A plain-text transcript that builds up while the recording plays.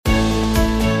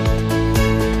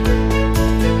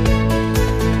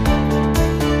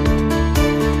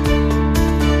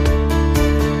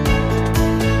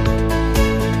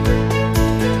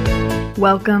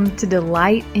Welcome to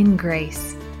Delight in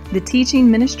Grace, the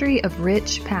teaching ministry of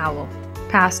Rich Powell,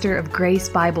 pastor of Grace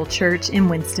Bible Church in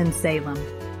Winston-Salem.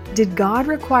 Did God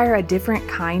require a different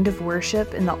kind of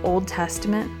worship in the Old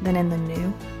Testament than in the New?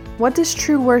 What does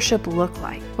true worship look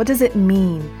like? What does it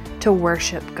mean to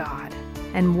worship God?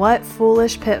 And what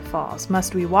foolish pitfalls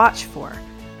must we watch for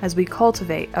as we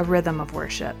cultivate a rhythm of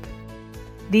worship?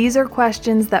 These are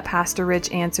questions that Pastor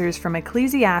Rich answers from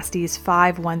Ecclesiastes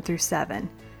 5:1-7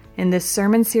 in this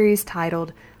sermon series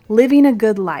titled Living a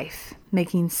Good Life,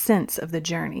 Making Sense of the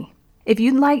Journey. If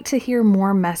you'd like to hear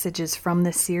more messages from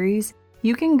this series,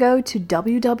 you can go to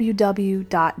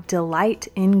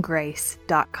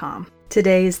www.delightingrace.com.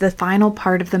 Today is the final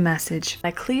part of the message,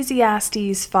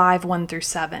 Ecclesiastes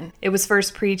 5:1-7. It was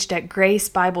first preached at Grace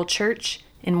Bible Church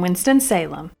in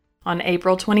Winston-Salem on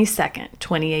April 22nd,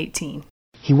 2018.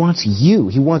 He wants you.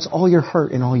 He wants all your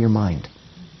heart and all your mind.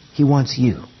 He wants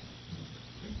you.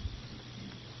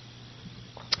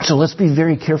 So let's be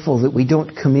very careful that we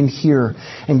don't come in here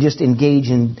and just engage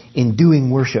in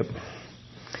doing worship.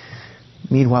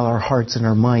 Meanwhile, our hearts and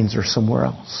our minds are somewhere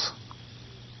else.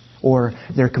 Or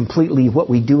what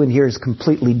we do in here is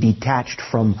completely detached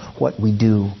from what we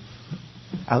do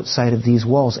outside of these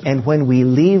walls. And when we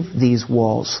leave these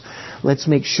walls, let's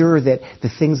make sure that the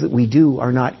things that we do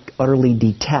are not utterly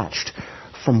detached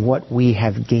from what we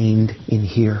have gained in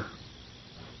here.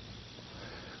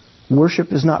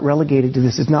 Worship is not relegated to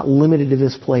this. It's not limited to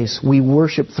this place. We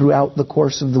worship throughout the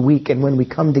course of the week. And when we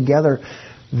come together,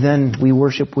 then we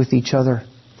worship with each other.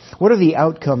 What are the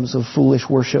outcomes of foolish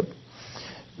worship?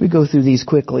 We go through these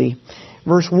quickly.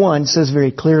 Verse 1 says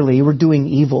very clearly, we're doing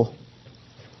evil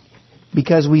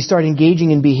because we start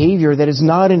engaging in behavior that is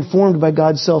not informed by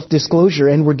God's self-disclosure,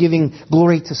 and we're giving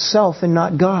glory to self and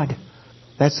not God.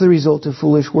 That's the result of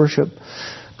foolish worship.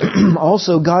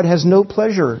 Also, God has no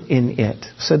pleasure in it.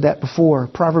 Said that before.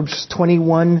 Proverbs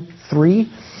 21:3.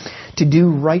 To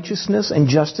do righteousness and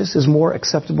justice is more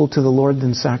acceptable to the Lord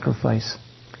than sacrifice.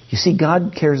 You see,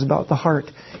 God cares about the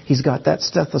heart. He's got that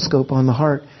stethoscope on the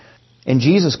heart. And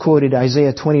Jesus quoted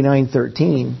Isaiah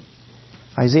 29:13.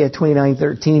 Isaiah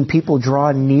 29:13, people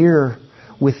draw near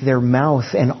with their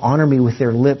mouth and honor me with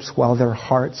their lips while their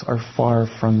hearts are far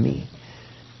from me.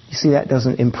 You see, that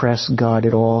doesn't impress God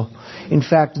at all. In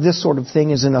fact, this sort of thing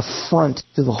is an affront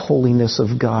to the holiness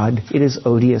of God. It is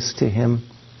odious to Him.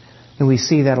 And we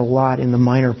see that a lot in the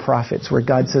minor prophets where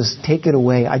God says, take it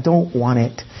away. I don't want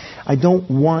it. I don't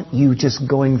want you just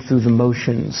going through the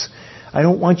motions. I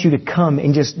don't want you to come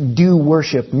and just do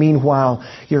worship. Meanwhile,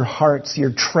 your heart's,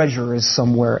 your treasure is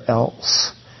somewhere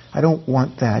else. I don't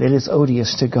want that. It is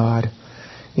odious to God.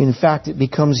 In fact, it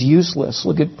becomes useless.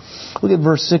 Look at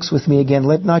verse 6 with me again.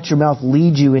 Let not your mouth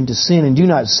lead you into sin, and do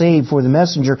not say for the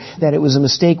messenger that it was a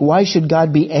mistake. Why should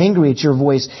God be angry at your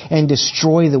voice and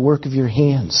destroy the work of your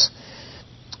hands?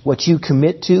 What you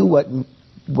commit to,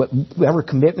 whatever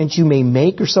commitment you may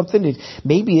make or something,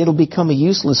 maybe it'll become a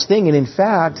useless thing. And in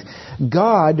fact,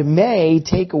 God may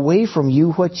take away from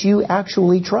you what you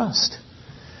actually trust.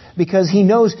 Because He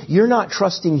knows you're not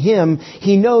trusting Him.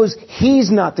 He knows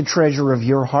He's not the treasure of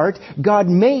your heart. God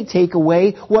may take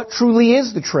away what truly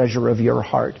is the treasure of your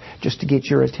heart just to get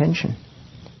your attention.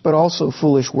 But also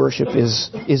foolish worship is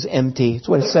empty. It's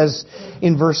what it says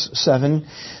in verse 7.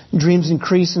 Dreams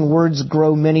increase and words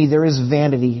grow many. There is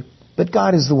vanity. But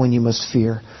God is the one you must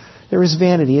fear. There is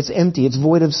vanity. It's empty. It's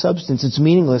void of substance. It's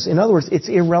meaningless. In other words, it's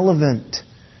irrelevant.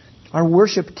 Our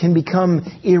worship can become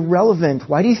irrelevant.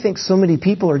 Why do you think so many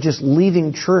people are just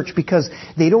leaving church? Because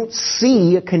they don't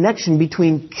see a connection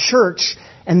between church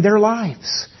and their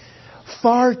lives.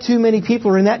 Far too many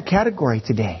people are in that category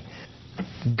today.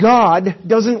 God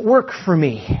doesn't work for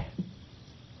me.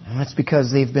 And that's because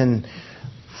they've been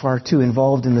far too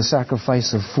involved in the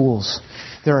sacrifice of fools.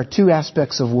 There are two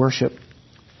aspects of worship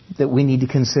that we need to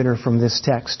consider from this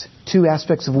text. Two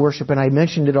aspects of worship, and I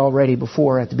mentioned it already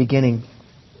before at the beginning.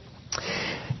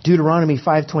 Deuteronomy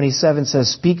 5:27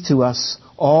 says, speak to us,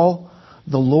 all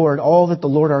that the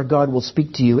Lord our God will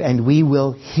speak to you, and we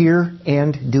will hear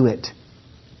and do it.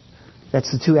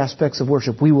 That's the two aspects of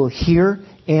worship. We will hear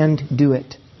and do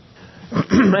it.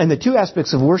 And the two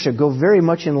aspects of worship go very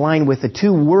much in line with the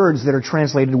two words that are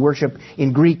translated worship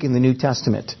in Greek in the New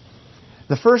Testament.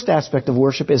 The first aspect of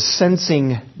worship is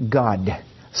sensing God.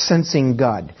 Sensing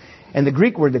God. And the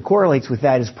Greek word that correlates with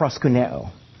that is proskuneo.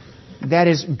 That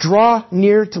is, draw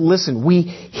near to listen. We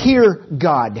hear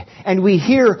God. And we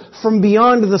hear from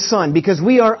beyond the sun because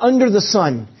we are under the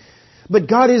sun. But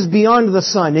God is beyond the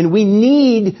sun, and we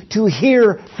need to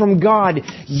hear from God.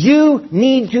 You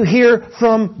need to hear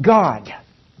from God.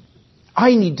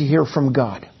 I need to hear from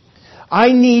God.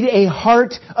 I need a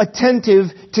heart attentive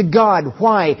to God.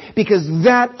 Why? Because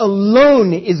that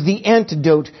alone is the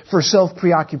antidote for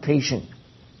self-preoccupation.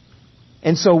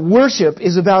 And so worship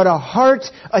is about a heart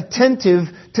attentive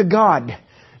to God.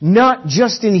 Not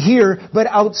just in here, but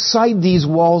outside these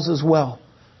walls as well.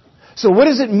 So what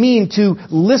does it mean to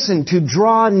listen, to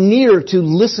draw near, to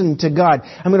listen to God?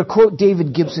 I'm going to quote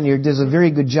David Gibson here. He does a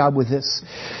very good job with this.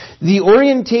 The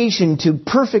orientation to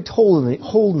perfect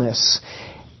wholeness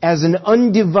as an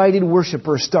undivided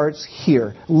worshiper starts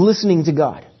here, listening to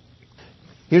God.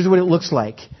 Here's what it looks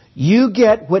like. You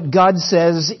get what God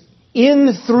says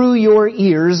in through your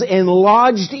ears and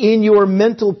lodged in your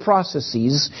mental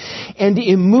processes and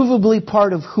immovably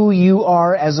part of who you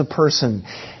are as a person.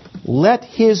 Let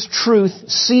His truth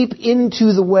seep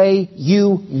into the way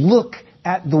you look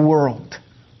at the world.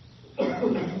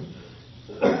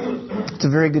 It's a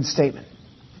very good statement.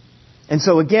 And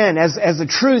so again, as the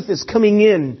truth is coming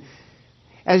in,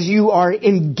 as you are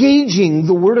engaging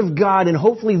the Word of God, and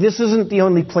hopefully this isn't the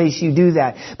only place you do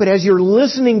that, but as you're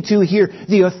listening to hear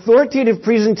the authoritative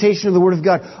presentation of the Word of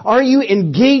God, are you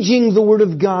engaging the Word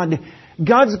of God?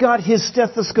 God's got His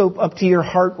stethoscope up to your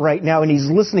heart right now and He's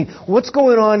listening. What's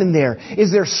going on in there?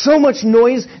 Is there so much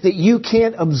noise that you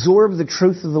can't absorb the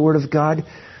truth of the Word of God?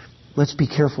 Let's be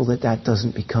careful that that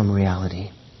doesn't become reality.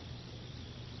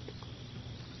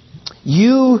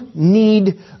 You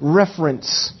need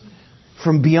reference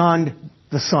from beyond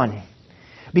the sun.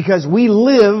 Because we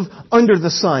live under the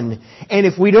sun. And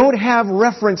if we don't have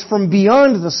reference from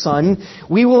beyond the sun,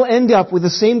 we will end up with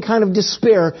the same kind of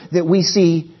despair that we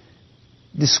see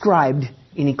described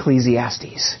in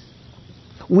Ecclesiastes.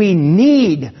 We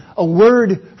need a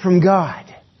word from God.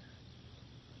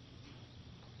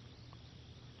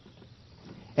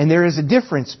 And there is a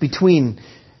difference between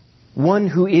one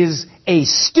who is a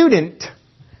student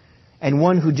and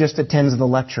one who just attends the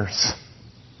lectures.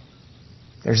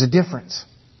 There's a difference.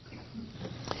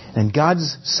 And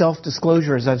God's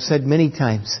self-disclosure, as I've said many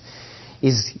times,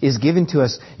 is given to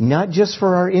us not just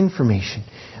for our information,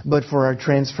 but for our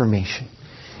transformation.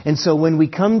 And so when we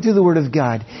come to the Word of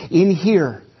God in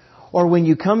here, or when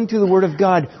you come to the Word of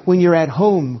God when you're at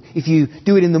home, if you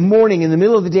do it in the morning, in the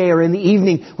middle of the day, or in the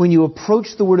evening, when you approach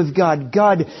the Word of God,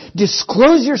 God,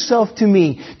 disclose yourself to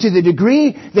me to the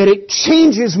degree that it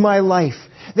changes my life,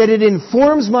 that it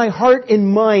informs my heart and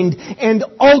mind and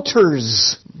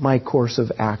alters my course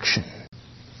of action.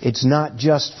 It's not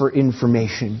just for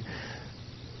information.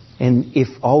 And if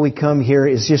all we come here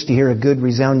is just to hear a good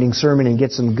resounding sermon and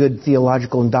get some good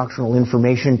theological and doctrinal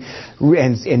information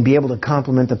and be able to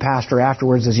compliment the pastor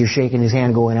afterwards as you're shaking his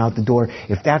hand going out the door,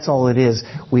 if that's all it is,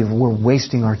 we're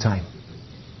wasting our time.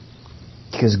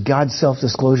 Because God's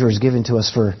self-disclosure is given to us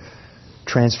for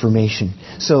transformation.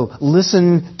 So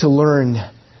listen to learn.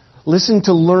 Listen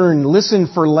to learn. Listen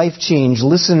for life change.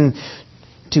 Listen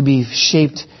to be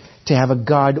shaped to have a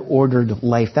God-ordered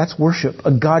life. That's worship.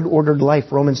 A God-ordered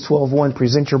life. Romans 12:1.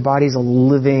 Present your bodies a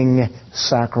living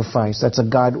sacrifice. That's a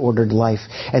God-ordered life.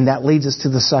 And that leads us to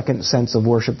the second sense of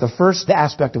worship. The first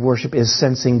aspect of worship is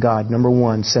sensing God. Number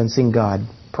one, sensing God.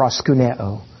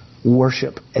 Proskuneo.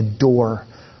 Worship. Adore.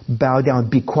 Bow down.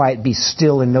 Be quiet. Be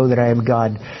still and know that I am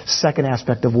God. Second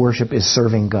aspect of worship is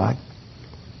serving God.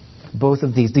 Both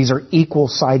of these are equal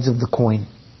sides of the coin.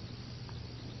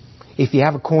 If you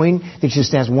have a coin that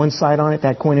just has one side on it,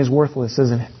 that coin is worthless,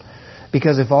 isn't it?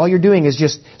 Because if all you're doing is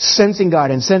just sensing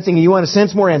God and sensing, you want to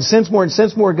sense more and sense more and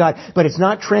sense more God, but it's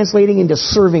not translating into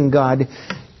serving God,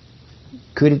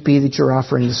 could it be that you're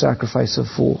offering the sacrifice of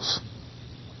fools?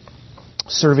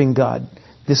 Serving God.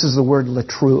 This is the word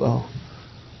latruo.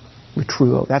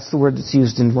 Latruo. That's the word that's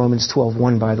used in Romans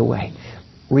 12:1, by the way.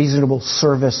 Reasonable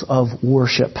service of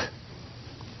worship.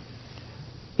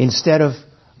 Instead of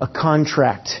a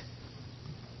contract,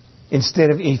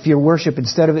 if your worship,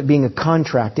 instead of it being a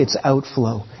contract, it's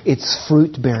outflow. It's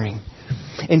fruit bearing.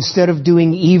 Instead of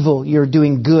doing evil, you're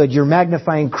doing good. You're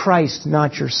magnifying Christ,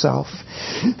 not yourself.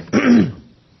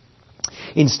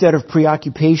 Instead of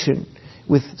preoccupation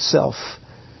with self,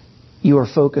 you are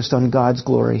focused on God's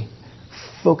glory.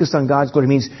 Focused on God's glory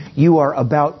means you are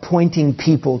about pointing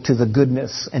people to the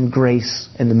goodness and grace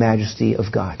and the majesty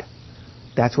of God.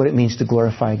 That's what it means to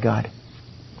glorify God.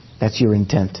 That's your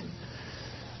intent.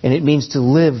 And it means to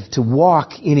live, to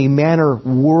walk in a manner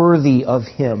worthy of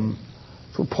Him.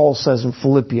 That's what Paul says in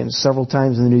Philippians several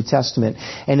times in the New Testament.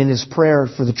 And in his prayer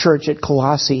for the church at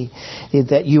Colossae,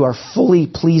 that you are fully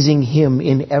pleasing Him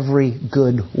in every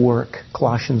good work.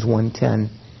 Colossians 1:10.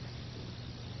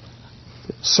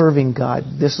 Serving God.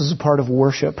 This is a part of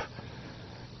worship.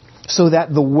 so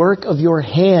that the work of your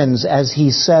hands, as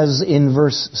he says in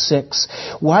verse 6,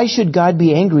 why should God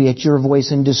be angry at your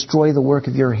voice and destroy the work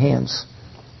of your hands?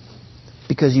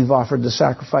 Because you've offered the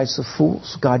sacrifice of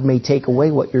fools. God may take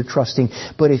away what you're trusting.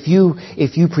 But if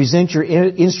you present your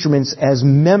instruments as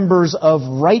members of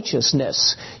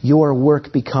righteousness, your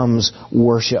work becomes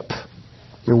worship.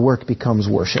 Your work becomes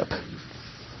worship.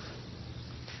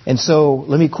 And so,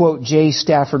 let me quote J.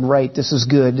 Stafford Wright. This is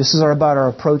good. This is about our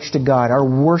approach to God, our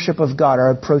worship of God, our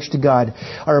approach to God.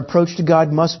 Our approach to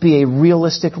God must be a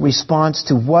realistic response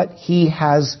to what He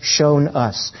has shown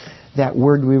us. That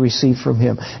word we receive from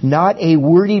Him. Not a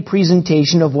wordy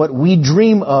presentation of what we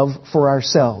dream of for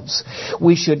ourselves.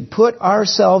 We should put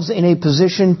ourselves in a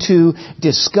position to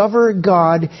discover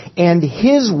God and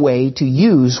His way to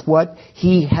use what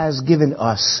He has given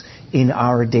us in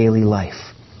our daily life.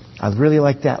 I really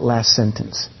like that last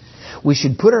sentence. We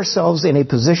should put ourselves in a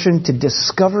position to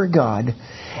discover God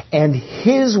and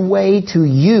His way to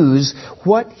use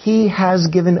what He has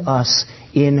given us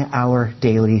in our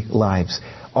daily lives.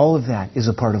 All of that is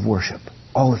a part of worship.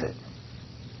 All of it.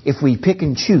 If we pick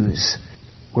and choose,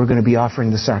 we're going to be offering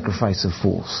the sacrifice of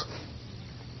fools.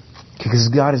 Because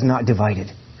God is not divided.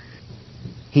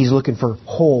 He's looking for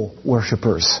whole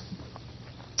worshipers.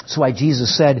 That's why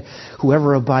Jesus said,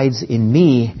 whoever abides in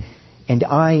me and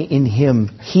I in him,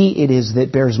 he it is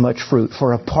that bears much fruit.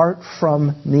 For apart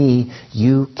from me,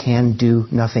 you can do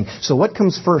nothing. So what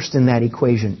comes first in that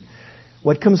equation?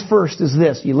 What comes first is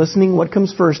this. You listening? What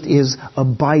comes first is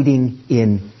abiding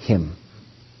in Him.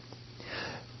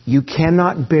 You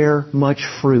cannot bear much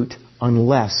fruit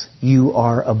unless you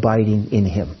are abiding in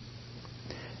Him.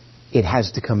 It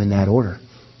has to come in that order.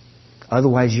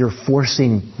 Otherwise, you're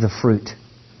forcing the fruit.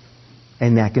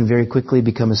 And that can very quickly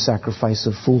become a sacrifice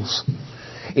of fools.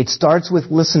 It starts with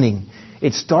listening.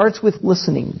 It starts with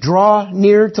listening. Draw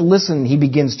near to listen, he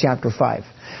begins chapter 5.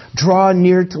 Draw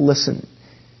near to listen.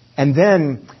 And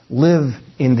then live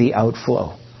in the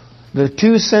outflow. The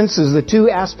two senses, the two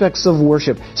aspects of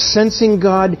worship, sensing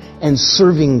God and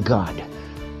serving God.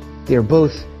 They're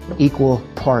both equal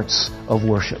parts of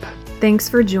worship. Thanks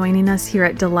for joining us here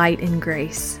at Delight in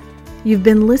Grace. You've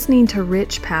been listening to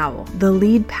Rich Powell, the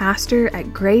lead pastor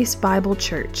at Grace Bible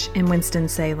Church in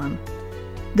Winston-Salem.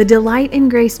 The Delight in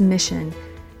Grace mission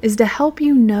is to help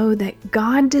you know that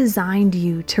God designed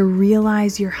you to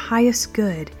realize your highest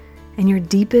good and your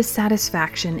deepest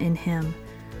satisfaction in Him,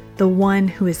 the one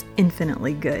who is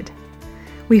infinitely good.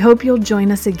 We hope you'll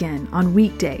join us again on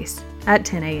weekdays at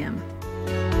 10 a.m.